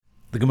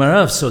The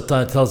Gemara of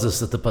Sotah tells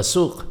us that the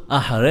pasuk,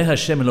 Aharei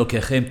Hashem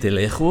Elokechem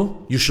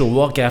telechu, you shall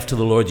walk after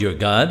the Lord your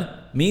God,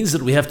 means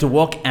that we have to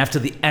walk after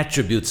the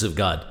attributes of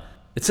God.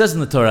 It says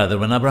in the Torah that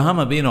when Abraham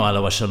Abinu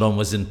alav shalom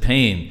was in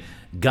pain,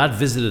 God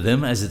visited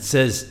him, as it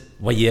says,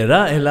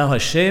 Vayera Elahu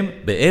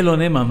Hashem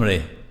be'elone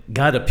Mamre.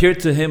 God appeared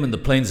to him in the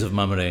plains of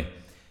Mamre.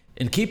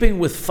 In keeping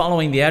with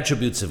following the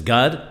attributes of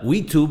God,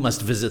 we too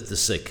must visit the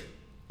sick.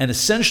 An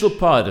essential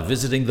part of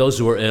visiting those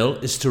who are ill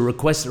is to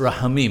request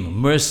rahamim,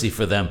 mercy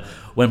for them.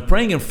 When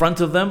praying in front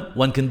of them,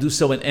 one can do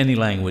so in any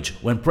language.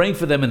 When praying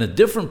for them in a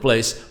different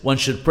place, one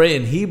should pray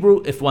in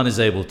Hebrew if one is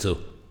able to.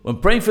 When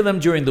praying for them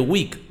during the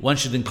week, one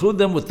should include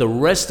them with the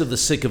rest of the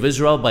sick of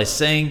Israel by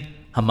saying,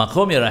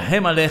 Hamakom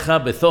yerahem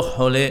alecha betoch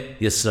hole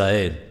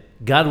Yisrael.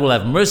 God will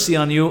have mercy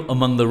on you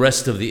among the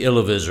rest of the ill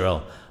of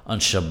Israel. On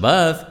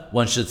Shabbat,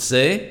 one should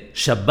say,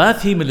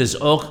 Shabbat hi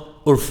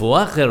miliz'och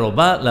urfuach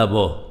eroba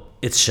labo.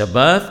 It's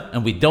Shabbat,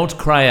 and we don't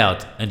cry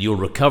out, and you'll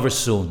recover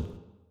soon.